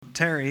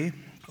Terry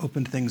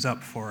opened things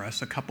up for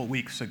us a couple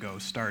weeks ago,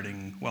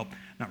 starting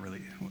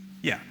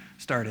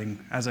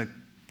as a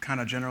kind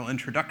of general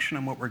introduction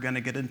on what we're going to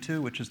get into,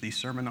 which is the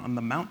Sermon on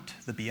the Mount,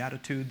 the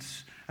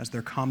Beatitudes, as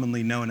they're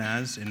commonly known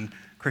as in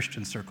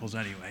Christian circles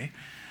anyway.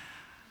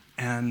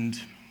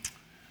 And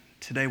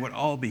today what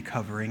I'll be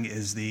covering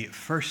is the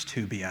first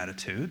two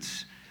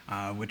Beatitudes,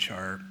 which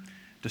are,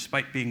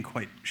 despite being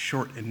quite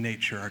short in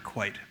nature, are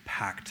quite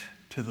packed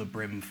to the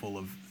brim full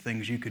of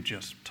things you could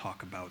just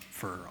talk about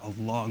for a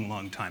long,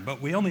 long time.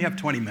 But we only have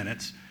 20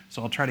 minutes,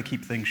 so I'll try to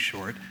keep things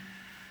short.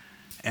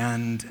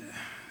 And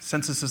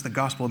since this is the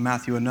Gospel of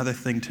Matthew, another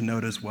thing to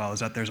note as well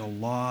is that there's a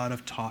lot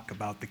of talk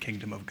about the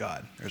kingdom of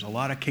God. There's a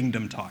lot of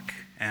kingdom talk.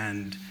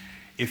 And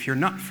if you're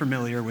not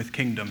familiar with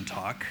kingdom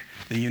talk,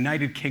 the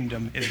United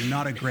Kingdom is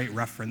not a great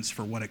reference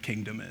for what a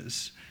kingdom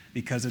is,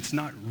 because it's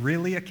not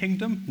really a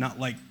kingdom, not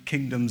like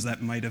kingdoms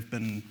that might have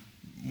been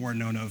more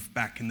known of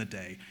back in the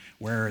day,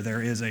 where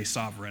there is a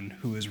sovereign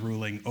who is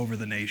ruling over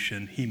the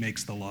nation. He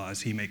makes the laws,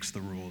 he makes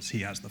the rules, he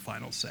has the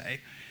final say.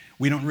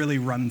 We don't really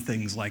run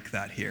things like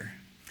that here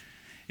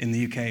in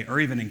the UK, or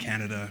even in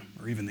Canada,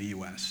 or even the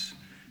US.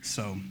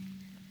 So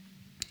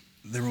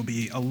there will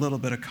be a little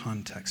bit of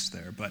context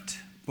there. But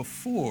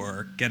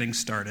before getting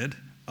started,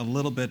 a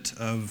little bit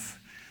of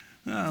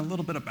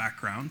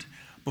background.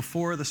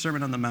 Before the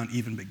Sermon on the Mount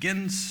even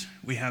begins,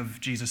 we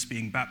have Jesus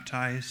being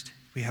baptized.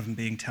 We have him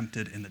being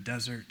tempted in the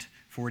desert,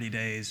 40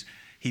 days.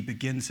 He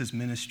begins his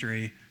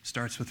ministry,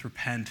 starts with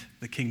repent.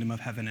 The kingdom of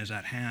heaven is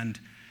at hand.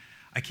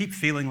 I keep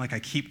feeling like I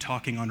keep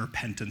talking on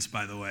repentance,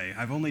 by the way.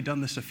 I've only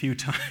done this a few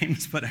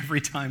times, but every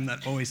time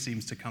that always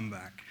seems to come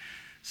back.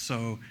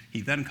 So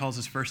he then calls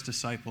his first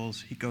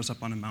disciples. He goes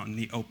up on a mountain.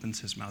 He opens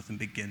his mouth and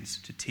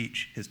begins to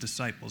teach his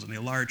disciples. And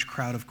a large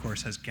crowd, of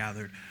course, has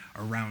gathered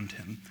around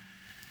him.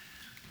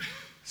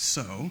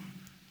 So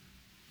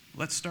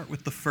let's start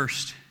with the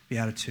first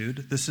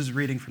Beatitude. This is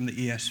reading from the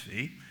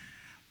ESV.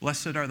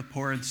 Blessed are the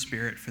poor in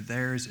spirit, for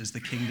theirs is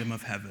the kingdom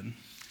of heaven.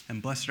 And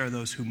blessed are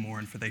those who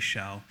mourn, for they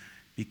shall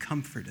be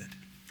comforted.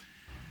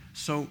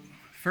 So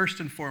first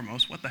and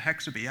foremost, what the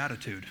heck's a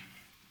beatitude?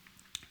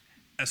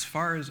 As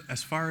far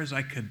as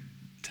I could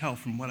tell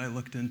from what I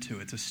looked into,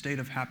 it's a state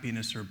of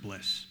happiness or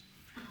bliss,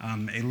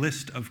 a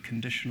list of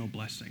conditional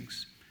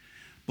blessings.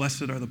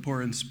 Blessed are the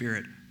poor in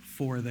spirit,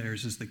 for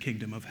theirs is the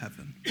kingdom of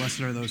heaven.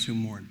 Blessed are those who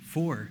mourn,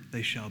 for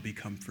they shall be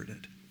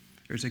comforted.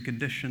 There's a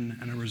condition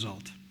and a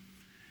result.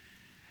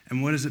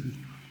 And what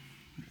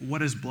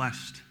is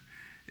blessed?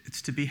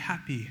 It's to be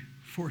happy,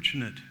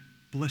 fortunate,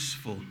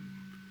 blissful,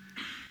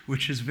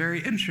 which is very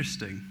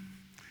interesting.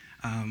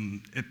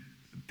 It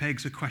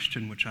begs a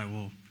question which I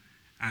will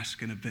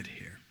ask in a bit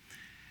here.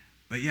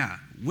 But yeah,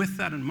 with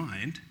that in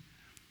mind,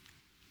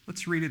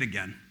 let's read it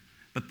again.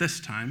 But this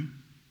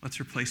time,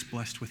 let's replace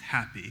blessed with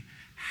happy.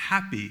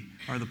 Happy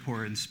are the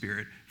poor in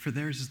spirit, for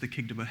theirs is the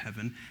kingdom of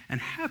heaven, and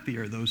happy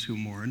are those who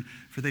mourn,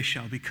 for they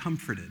shall be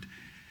comforted.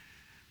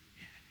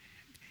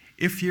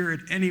 If you're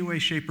in any way,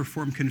 shape, or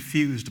form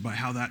confused by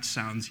how that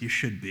sounds, you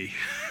should be.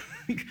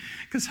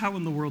 Because how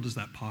in the world is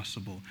that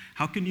possible?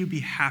 How can you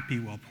be happy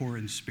while poor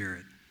in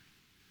spirit?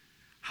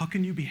 How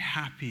can you be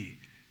happy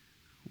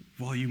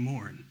while you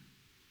mourn?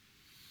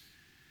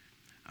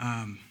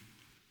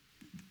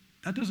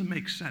 That doesn't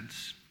make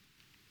sense.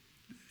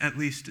 At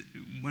least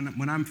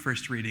when I'm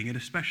first reading it,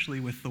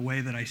 especially with the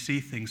way that I see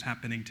things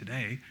happening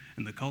today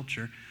in the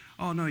culture.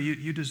 Oh no,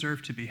 you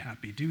deserve to be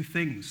happy. Do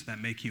things that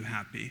make you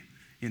happy.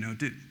 You know,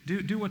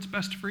 do what's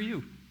best for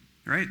you,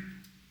 right?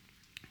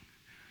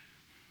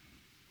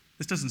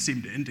 This doesn't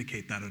seem to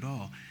indicate that at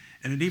all.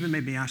 And it even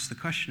made me ask the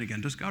question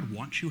again, does God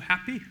want you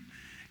happy?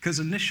 Because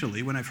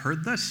initially, when I've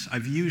heard this,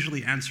 I've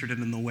usually answered it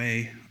in the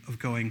way of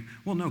going,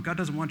 well, no, God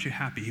doesn't want you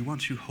happy. He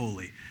wants you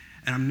holy.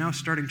 And I'm now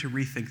starting to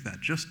rethink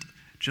that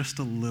just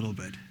a little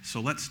bit.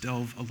 So let's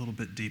delve a little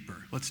bit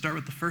deeper. Let's start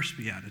with the first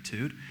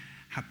beatitude.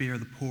 Happy are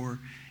the poor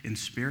in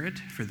spirit,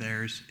 for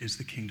theirs is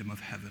the kingdom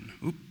of heaven.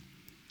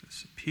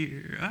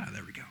 Disappear.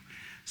 There we go.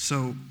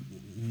 So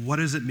what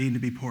does it mean to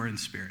be poor in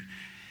spirit?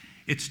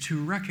 It's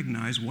to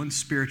recognize one's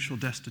spiritual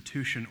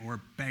destitution or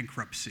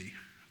bankruptcy,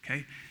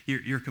 okay?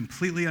 You're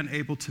completely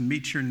unable to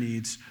meet your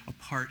needs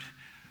apart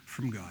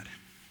from God.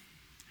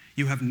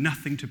 You have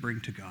nothing to bring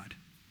to God.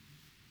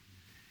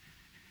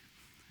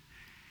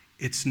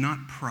 It's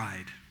not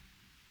pride.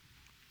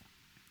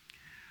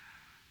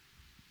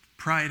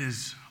 Pride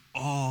is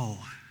all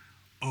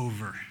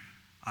over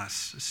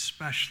us,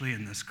 especially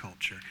in this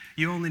culture.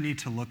 You only need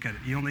to look at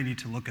it. You only need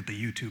to look at the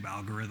YouTube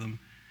algorithm.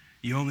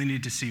 You only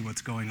need to see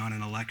what's going on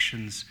in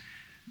elections.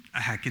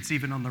 Heck, it's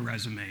even on the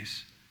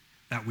resumes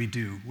that we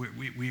do.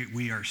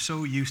 We are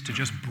so used to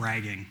just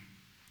bragging,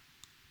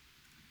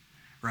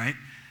 right?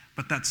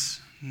 But that's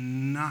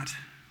not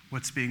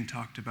what's being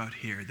talked about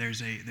here.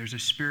 There's a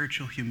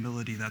spiritual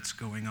humility that's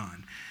going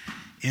on.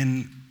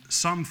 In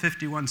Psalm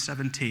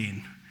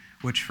 51:17,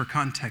 which for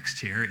context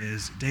here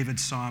is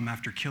David's psalm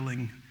after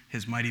killing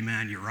his mighty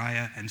man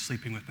Uriah and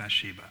sleeping with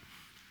Bathsheba.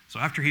 So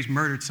after he's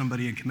murdered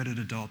somebody and committed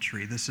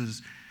adultery, this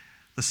is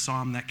the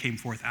psalm that came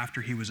forth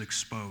after he was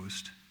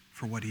exposed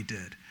for what he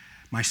did.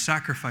 My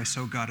sacrifice,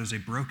 O God, is a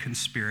broken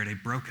spirit, a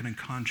broken and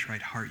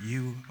contrite heart.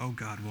 You, O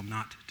God, will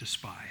not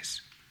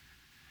despise.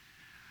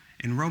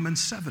 In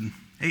Romans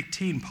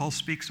 7:18, Paul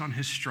speaks on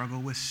his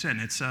struggle with sin.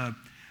 It's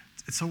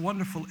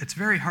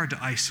very hard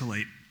to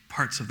isolate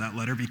parts of that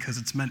letter because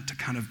it's meant to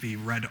kind of be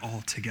read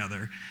all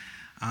together.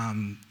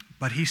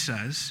 But he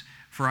says,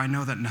 "For I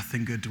know that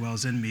nothing good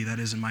dwells in me, that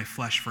is in my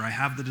flesh, for I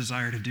have the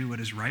desire to do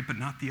what is right, but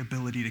not the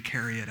ability to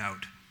carry it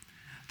out."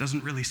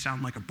 Doesn't really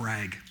sound like a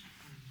brag.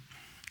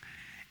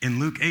 In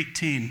Luke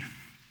 18,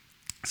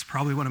 it's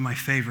probably one of my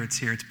favorites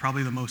here. It's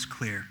probably the most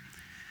clear.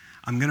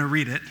 I'm going to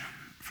read it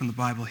from the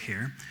Bible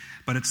here,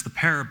 but it's the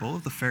parable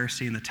of the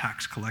Pharisee and the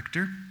tax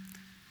collector.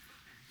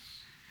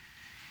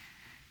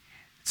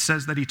 It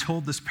says that he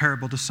told this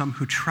parable to some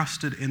who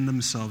trusted in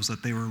themselves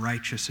that they were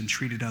righteous and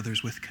treated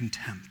others with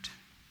contempt.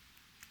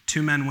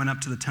 2 men went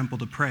up to the temple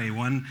to pray,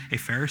 one a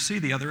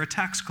Pharisee, the other a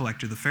tax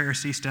collector. The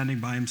Pharisee,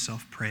 standing by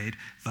himself, prayed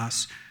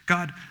thus,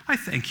 "God, I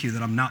thank you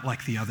that I'm not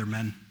like the other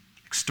men,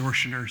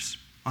 extortioners,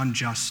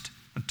 unjust,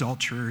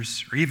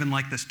 adulterers, or even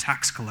like this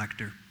tax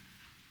collector.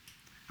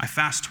 I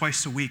fast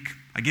twice a week.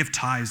 I give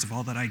tithes of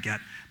all that I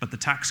get." But the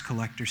tax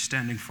collector,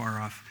 standing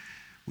far off,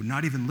 would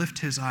not even lift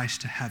his eyes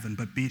to heaven,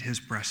 but beat his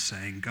breast,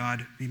 saying,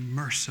 "God, be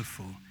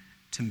merciful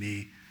to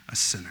me, a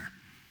sinner."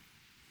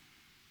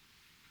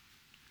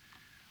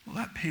 Well,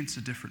 that paints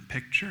a different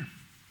picture.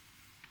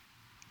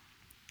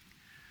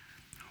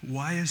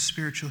 Why is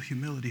spiritual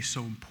humility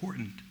so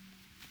important?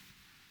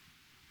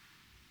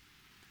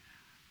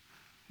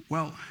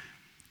 Well,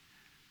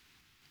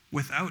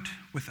 without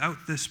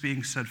this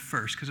being said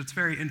first, because it's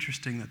very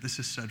interesting that this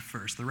is said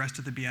first, the rest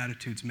of the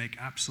Beatitudes make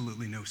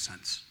absolutely no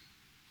sense.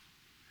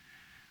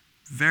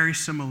 Very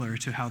similar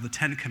to how the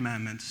 10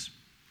 Commandments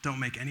don't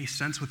make any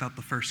sense without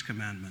the first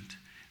commandment.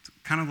 It's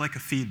kind of like a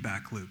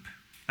feedback loop.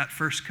 That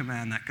first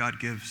command that God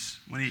gives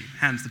when he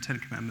hands the 10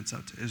 Commandments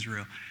out to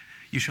Israel,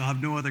 "You shall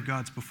have no other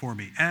gods before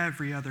me."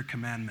 Every other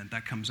commandment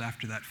that comes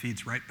after that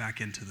feeds right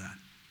back into that.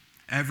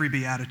 Every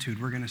beatitude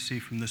we're going to see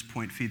from this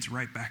point feeds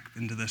right back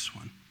into this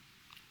one.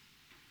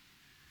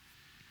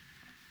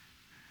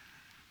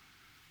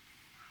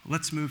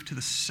 Let's move to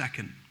the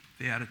second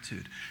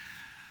beatitude.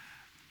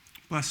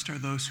 Blessed are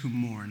those who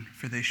mourn,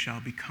 for they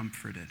shall be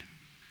comforted.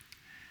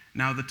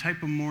 Now, the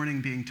type of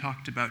mourning being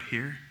talked about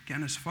here,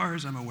 again, as far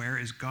as I'm aware,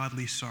 is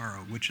godly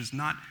sorrow, which is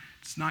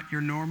it's not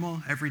your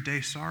normal, everyday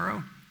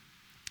sorrow.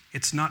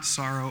 It's not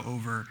sorrow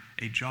over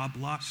a job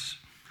loss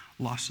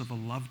of a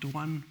loved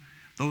one.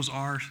 Those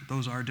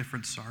are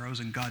different sorrows,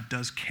 and God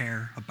does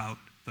care about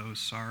those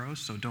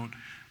sorrows, so don't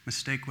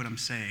mistake what I'm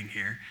saying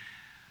here.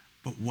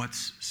 But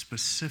what's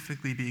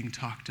specifically being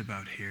talked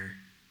about here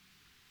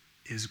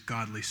is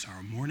godly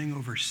sorrow, mourning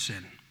over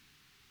sin.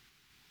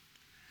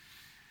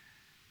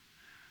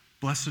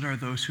 Blessed are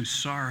those who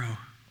sorrow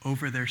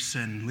over their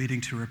sin,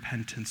 leading to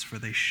repentance, for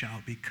they shall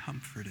be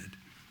comforted.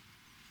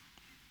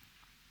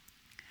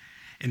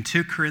 In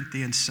 2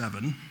 Corinthians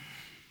 7,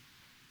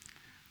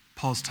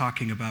 Paul's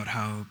talking about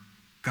how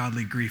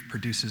godly grief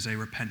produces a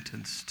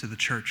repentance to the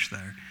church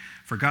there.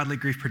 For godly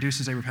grief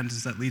produces a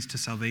repentance that leads to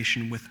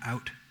salvation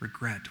without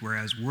regret,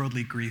 whereas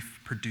worldly grief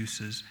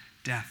produces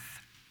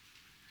death.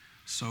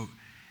 So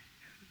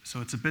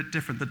it's a bit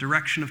different. The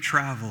direction of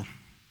travel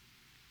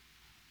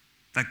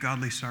that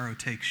godly sorrow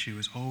takes you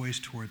is always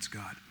towards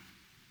God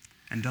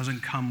and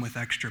doesn't come with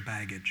extra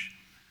baggage.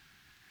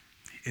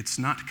 It's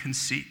not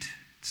conceit.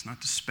 It's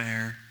not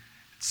despair.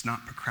 It's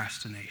not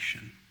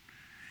procrastination.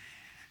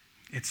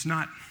 It's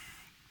not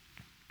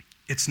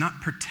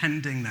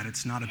pretending that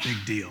it's not a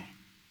big deal.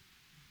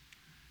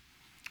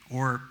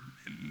 Or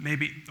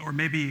maybe,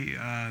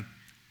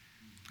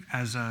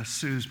 as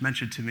Sue's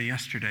mentioned to me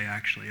yesterday,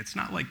 actually, it's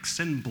not like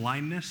sin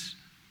blindness,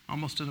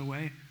 almost in a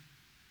way.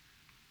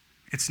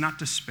 It's not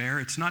despair.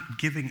 It's not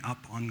giving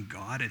up on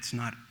God. It's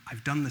not,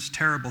 I've done this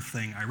terrible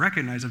thing. I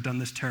recognize I've done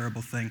this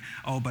terrible thing.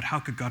 Oh, but how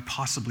could God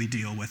possibly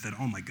deal with it?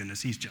 Oh my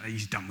goodness, he's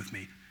done with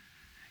me.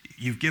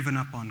 You've given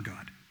up on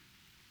God.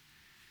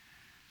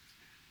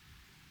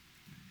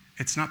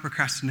 It's not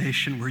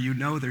procrastination where you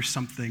know there's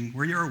something,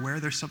 where you're aware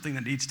there's something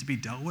that needs to be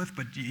dealt with,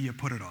 but you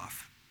put it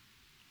off.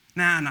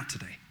 Nah, not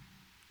today.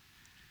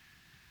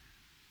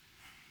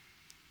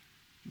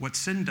 What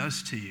sin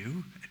does to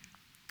you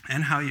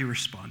and how you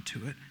respond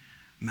to it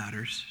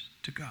matters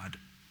to God.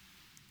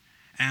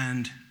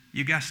 And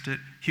you guessed it,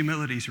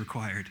 humility is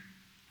required.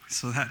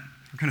 So that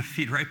we're going to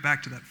feed right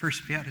back to that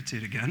first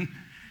beatitude again.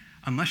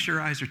 Unless your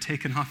eyes are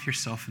taken off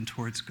yourself and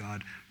towards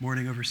God,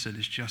 mourning over sin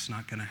is just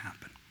not going to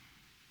happen.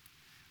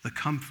 The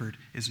comfort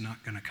is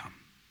not going to come.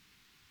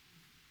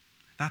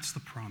 That's the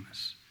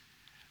promise.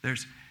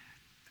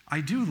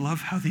 I do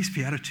love how these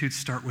beatitudes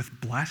start with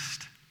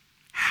blessed,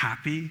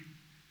 happy,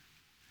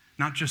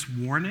 not just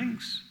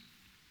warnings.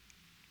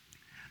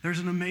 There's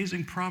an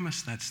amazing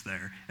promise that's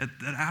there that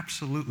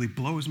absolutely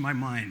blows my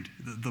mind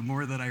the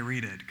more that I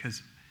read it,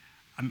 because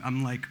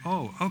I'm like,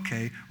 oh,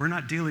 okay, we're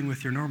not dealing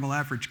with your normal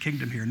average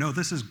kingdom here. No,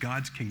 this is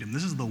God's kingdom.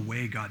 This is the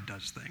way God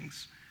does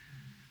things,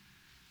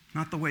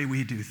 not the way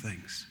we do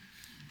things.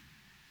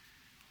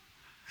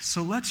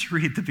 So let's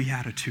read the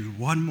Beatitude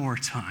one more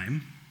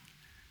time,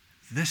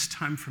 this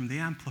time from the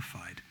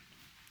Amplified,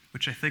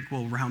 which I think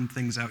will round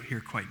things out here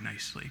quite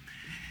nicely. It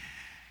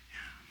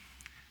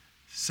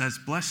says,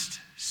 blessed,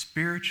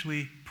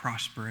 spiritually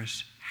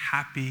prosperous,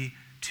 happy,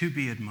 to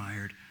be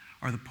admired,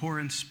 are the poor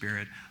in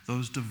spirit,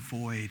 those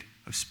devoid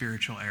of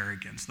spiritual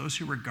arrogance, those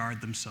who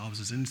regard themselves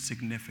as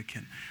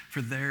insignificant,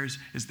 for theirs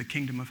is the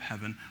kingdom of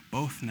heaven,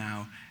 both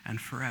now and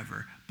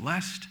forever.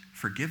 Blessed,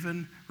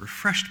 forgiven,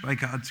 refreshed by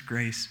God's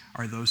grace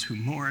are those who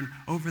mourn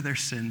over their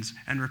sins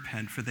and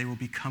repent, for they will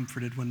be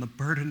comforted when the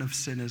burden of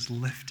sin is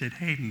lifted.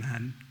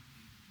 Amen.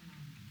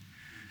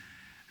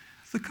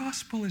 The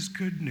gospel is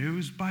good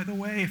news, by the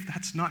way, if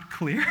that's not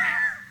clear.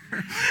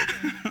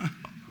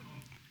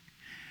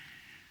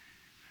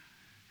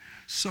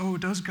 So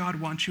does God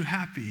want you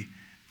happy?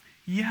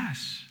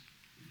 Yes.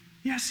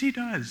 Yes, he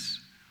does.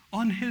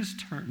 On his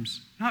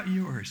terms, not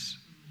yours.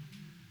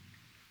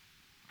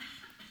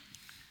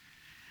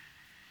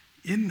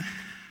 In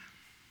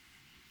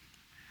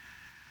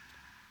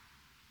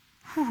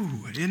 2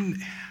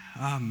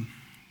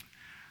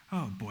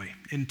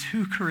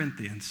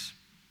 Corinthians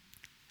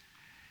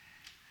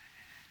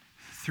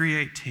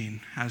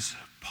 3:18, as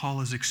Paul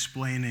is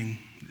explaining,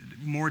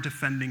 more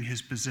defending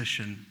his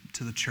position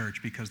to the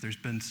church because there's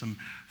been some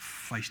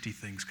feisty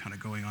things kind of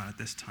going on at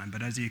this time.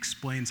 But as he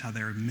explains how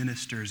they're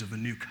ministers of a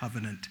new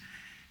covenant,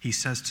 he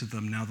says to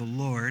them, now the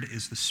Lord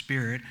is the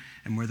Spirit,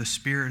 and where the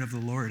Spirit of the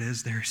Lord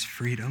is, there is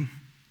freedom.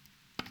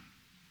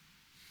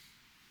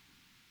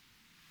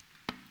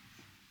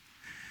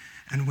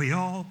 And we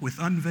all, with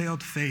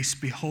unveiled face,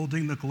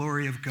 beholding the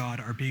glory of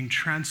God, are being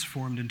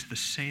transformed into the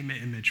same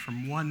image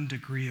from one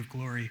degree of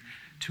glory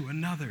to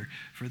another.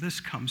 For this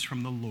comes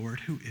from the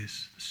Lord, who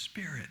is the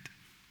Spirit.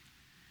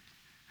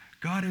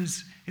 God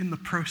is in the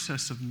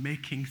process of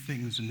making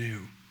things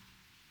new.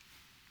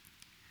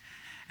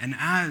 And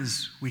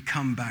as we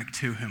come back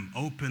to him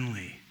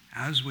openly,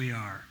 as we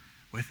are,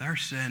 with our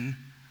sin,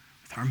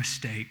 with our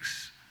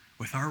mistakes,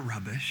 with our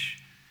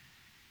rubbish,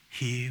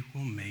 he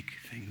will make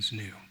things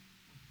new.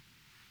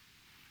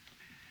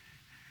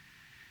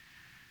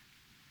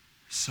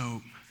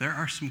 So there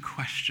are some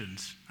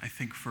questions, I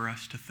think, for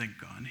us to think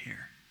on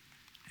here.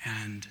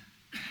 And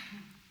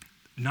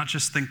not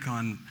just think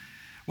on,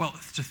 well,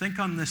 to think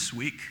on this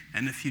week.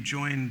 And if you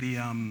join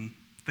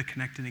the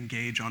Connect and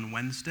Engage on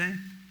Wednesday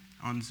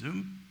on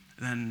Zoom,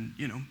 then,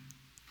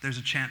 there's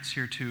a chance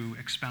here to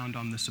expound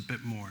on this a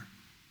bit more.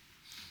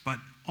 But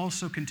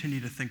also continue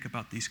to think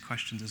about these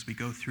questions as we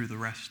go through the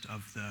rest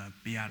of the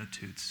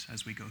Beatitudes,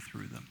 as we go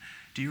through them.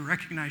 Do you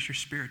recognize your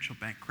spiritual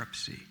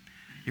bankruptcy?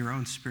 Your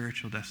own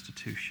spiritual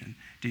destitution?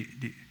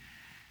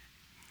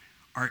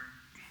 Are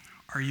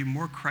you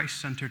more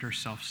Christ-centered or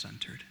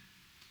self-centered?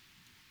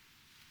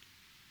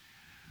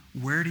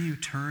 Where do you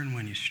turn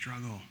when you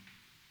struggle?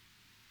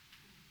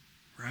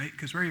 Right?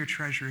 Because where your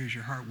treasure is,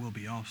 your heart will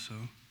be also.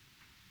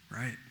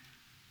 Right?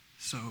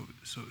 So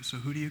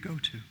who do you go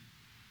to?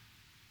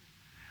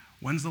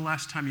 When's the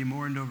last time you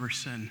mourned over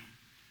sin?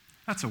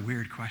 That's a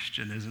weird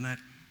question, isn't it?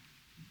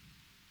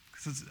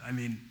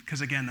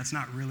 Because again, that's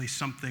not really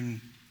something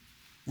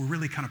we're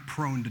really kind of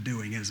prone to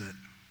doing, is it?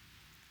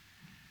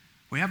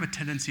 We have a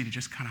tendency to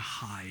just kind of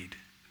hide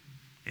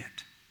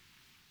it,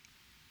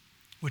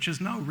 which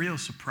is no real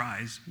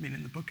surprise.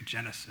 In the book of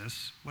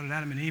Genesis, what did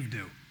Adam and Eve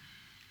do?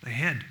 They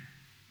hid.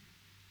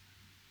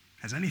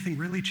 Has anything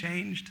really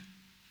changed?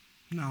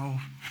 No.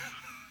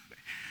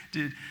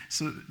 Do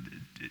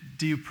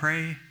you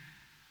pray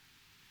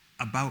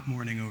about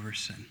mourning over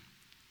sin?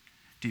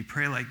 Do you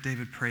pray like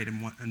David prayed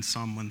in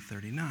Psalm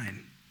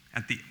 139?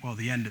 At the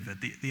end of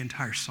it, the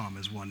entire psalm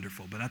is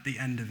wonderful, but at the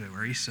end of it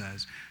where he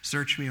says,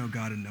 search me, O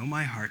God, and know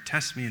my heart,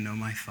 test me and know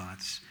my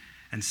thoughts,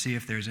 and see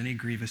if there's any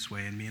grievous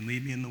way in me, and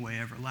lead me in the way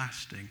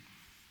everlasting.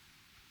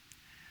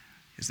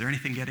 Is there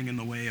anything getting in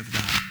the way of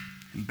that?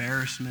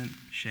 Embarrassment,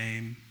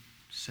 shame,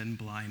 sin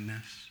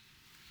blindness?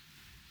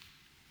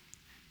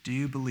 Do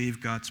you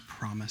believe God's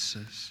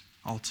promises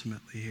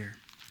ultimately here?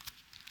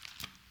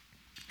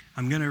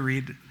 I'm going to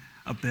read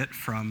a bit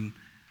from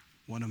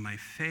one of my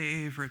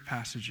favorite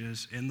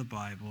passages in the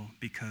Bible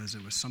because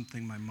it was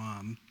something my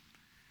mom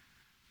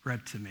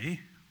read to me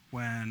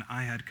when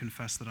I had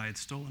confessed that I had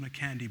stolen a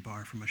candy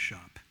bar from a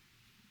shop.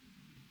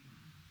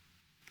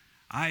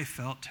 I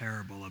felt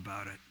terrible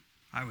about it.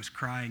 I was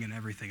crying and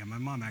everything, and my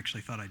mom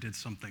actually thought I did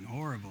something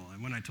horrible.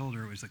 And when I told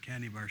her it was a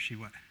candy bar, she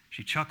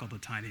chuckled a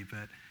tiny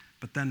bit,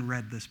 but then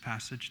read this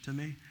passage to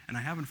me, and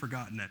I haven't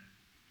forgotten it.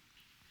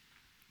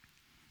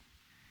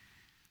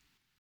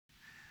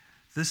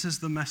 This is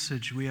the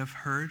message we have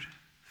heard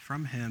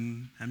from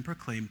him and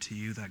proclaimed to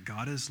you, that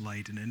God is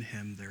light, and in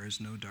him there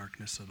is no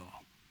darkness at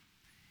all.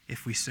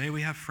 If we say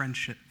we have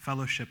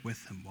fellowship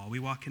with him while we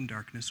walk in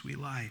darkness, we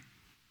lie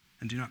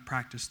and do not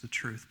practice the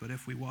truth. But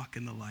if we walk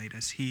in the light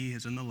as he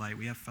is in the light,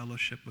 we have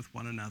fellowship with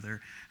one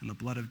another, and the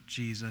blood of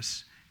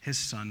Jesus, his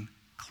Son,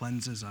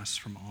 cleanses us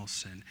from all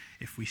sin.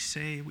 If we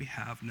say we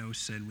have no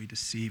sin, we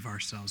deceive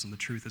ourselves, and the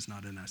truth is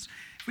not in us.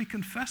 If we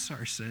confess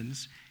our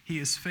sins, he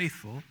is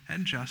faithful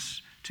and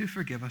just to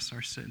forgive us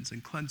our sins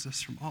and cleanse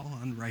us from all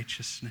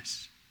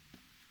unrighteousness.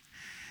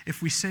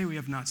 If we say we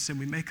have not sinned,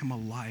 we make him a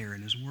liar,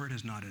 and his word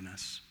is not in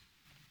us.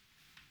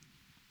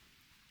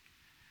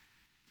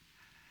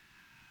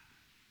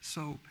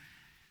 So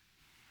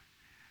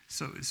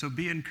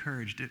be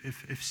encouraged.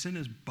 If sin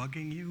is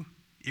bugging you,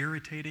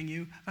 irritating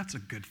you, that's a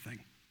good thing.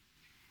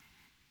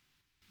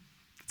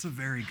 It's a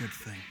very good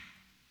thing.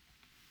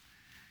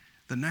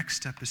 The next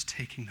step is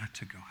taking that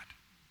to God.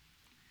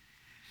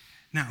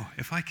 Now,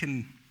 if I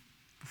can,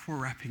 before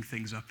wrapping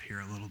things up here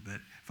a little bit,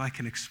 if I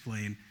can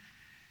explain,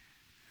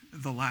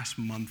 the last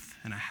month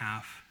and a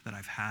half that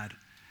I've had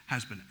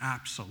has been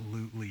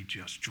absolutely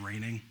just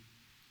draining.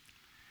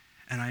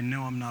 And I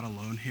know I'm not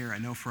alone here. I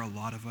know for a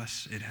lot of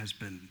us, it has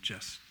been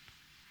just,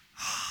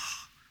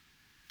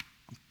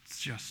 I'm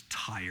just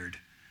tired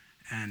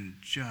and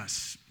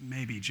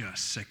maybe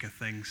just sick of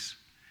things.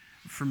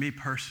 For me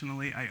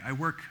personally, I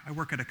work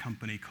at a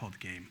company called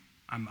Game.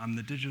 I'm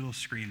the digital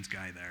screens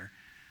guy there.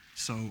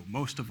 So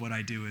most of what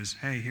I do is,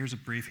 hey, here's a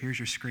brief, here's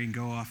your screen,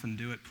 go off and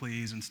do it,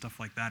 please, and stuff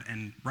like that.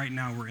 And right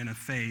now we're in a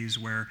phase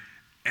where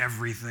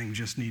everything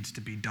just needs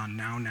to be done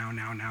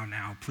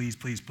now, please,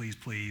 please, please,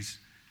 please.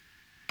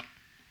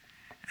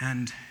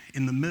 And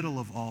in the middle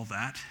of all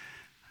that,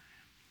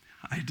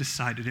 I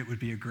decided it would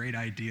be a great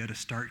idea to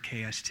start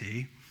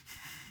KST.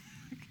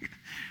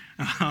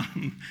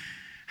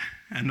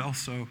 And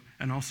also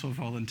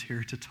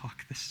volunteer to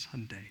talk this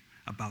Sunday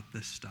about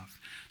this stuff.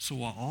 So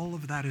while all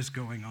of that is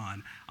going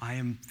on, I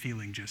am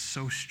feeling just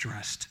so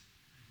stressed,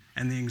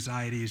 and the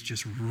anxiety is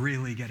just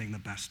really getting the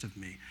best of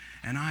me.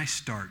 And I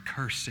start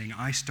cursing,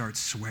 I start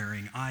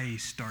swearing, I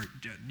start,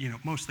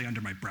 mostly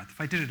under my breath.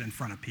 If I did it in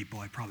front of people,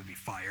 I'd probably be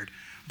fired.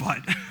 But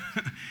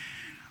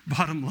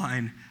bottom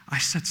line, I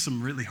said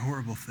some really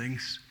horrible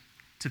things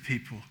to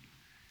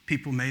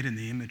people made in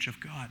the image of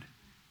God.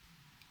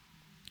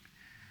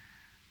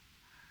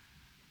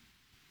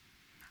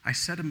 I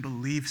said and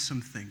believed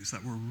some things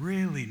that were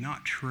really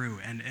not true,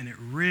 and it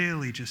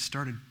really just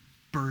started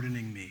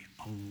burdening me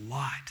a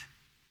lot.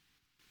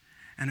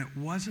 And it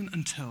wasn't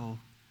until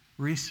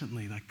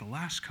recently, like the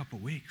last couple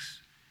weeks,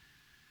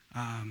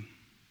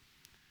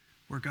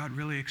 where God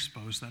really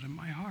exposed that in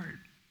my heart,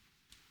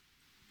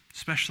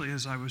 especially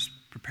as I was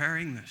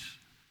preparing this.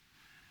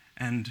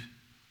 And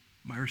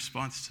my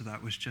response to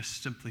that was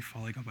just simply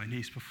falling on my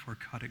knees before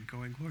God and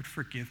going, Lord,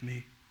 forgive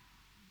me.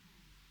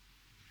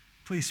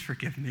 Please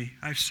forgive me.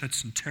 I've said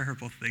some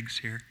terrible things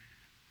here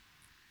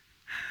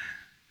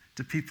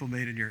to people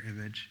made in your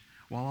image,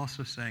 while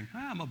also saying,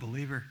 I'm a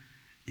believer.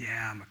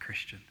 Yeah, I'm a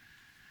Christian.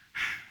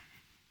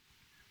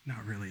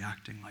 Not really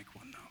acting like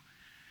one, though.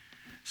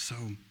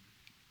 So,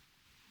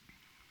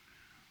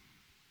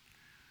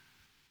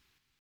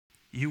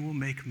 you will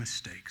make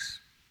mistakes.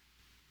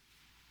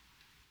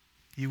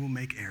 You will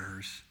make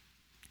errors.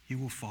 You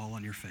will fall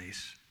on your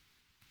face.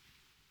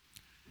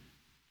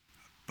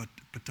 But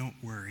don't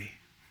worry.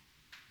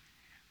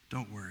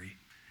 Don't worry,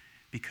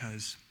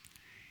 because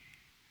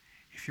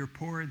if you're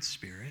poor in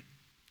spirit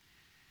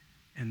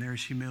and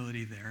there's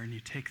humility there and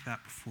you take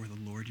that before the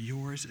Lord,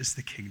 yours is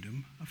the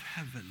kingdom of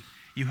heaven.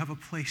 You have a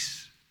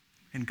place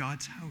in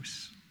God's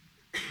house.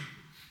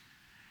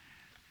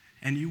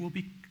 And you will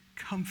be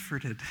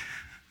comforted.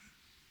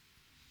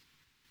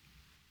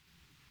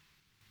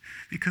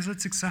 Because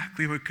that's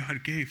exactly what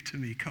God gave to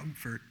me,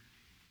 comfort.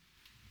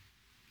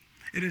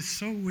 It is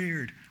so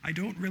weird. I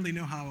don't really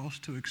know how else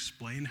to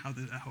explain how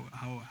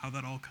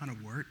that all kind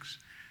of works.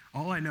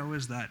 All I know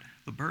is that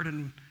the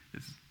burden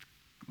is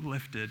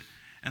lifted,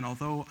 and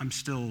although I'm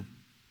still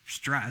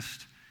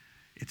stressed,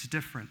 it's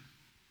different.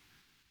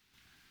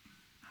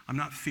 I'm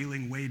not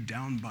feeling weighed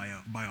down by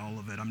all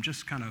of it. I'm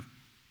just kind of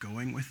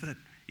going with it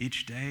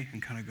each day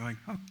and kind of going,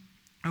 oh,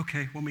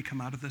 okay, when we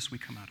come out of this, we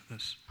come out of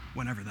this,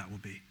 whenever that will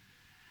be.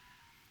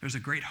 There's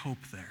a great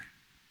hope there.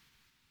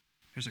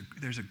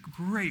 There's a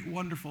great,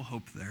 wonderful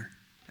hope there.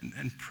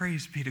 And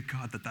praise be to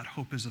God that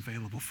hope is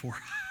available for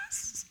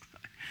us.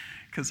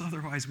 Because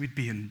otherwise we'd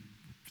be in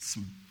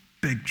some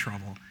big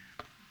trouble.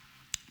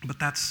 But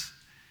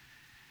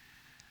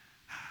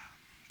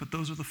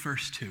those are the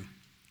first two.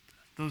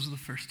 Those are the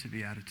first two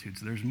Beatitudes.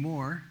 There's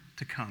more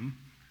to come.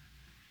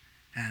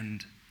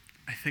 And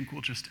I think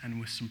we'll just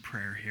end with some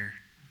prayer here.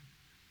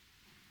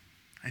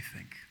 I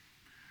think.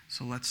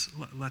 So let's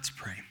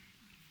pray.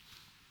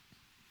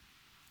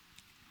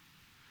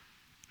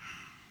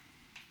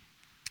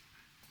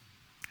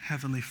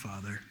 Heavenly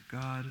Father,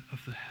 God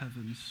of the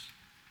heavens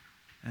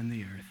and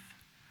the earth,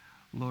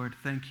 Lord,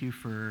 thank you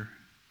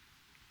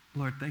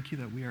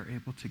that we are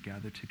able to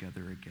gather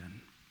together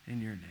again in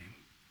your name.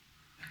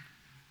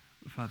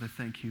 Father,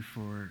 thank you,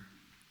 Lord,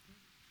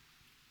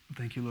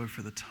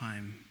 for the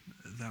time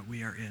that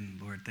we are in,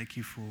 Lord. Thank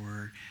you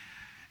for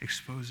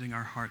exposing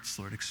our hearts,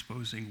 Lord,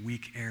 exposing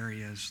weak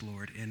areas,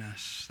 Lord, in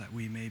us, that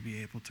we may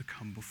be able to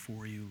come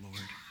before you, Lord,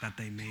 that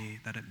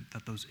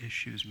those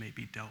issues may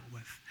be dealt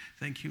with.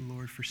 Thank you,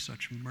 Lord, for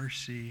such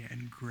mercy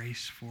and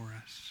grace for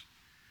us.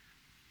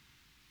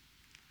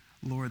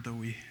 Lord, though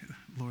we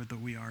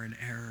are in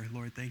error,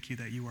 Lord, thank you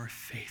that you are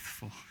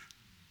faithful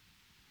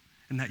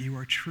and that you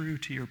are true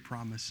to your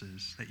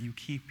promises, that you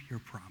keep your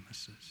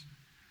promises.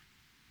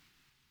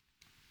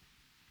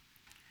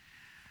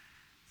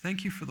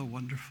 Thank you for the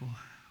wonderful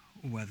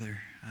weather,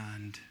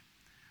 and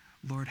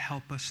Lord,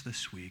 help us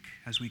this week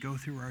as we go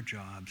through our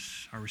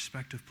jobs, our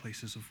respective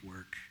places of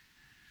work.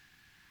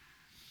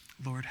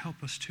 Lord,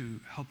 help us to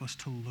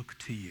look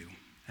to you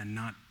and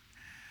not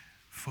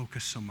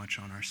focus so much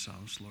on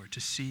ourselves, Lord,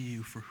 to see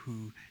you for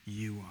who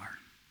you are,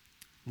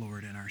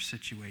 Lord, in our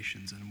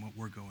situations and what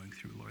we're going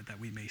through, Lord, that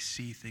we may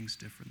see things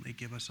differently.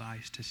 Give us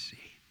eyes to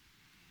see,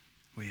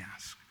 we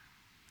ask.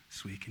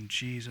 This week in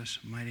Jesus'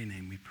 mighty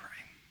name we pray.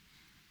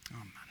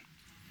 Amen.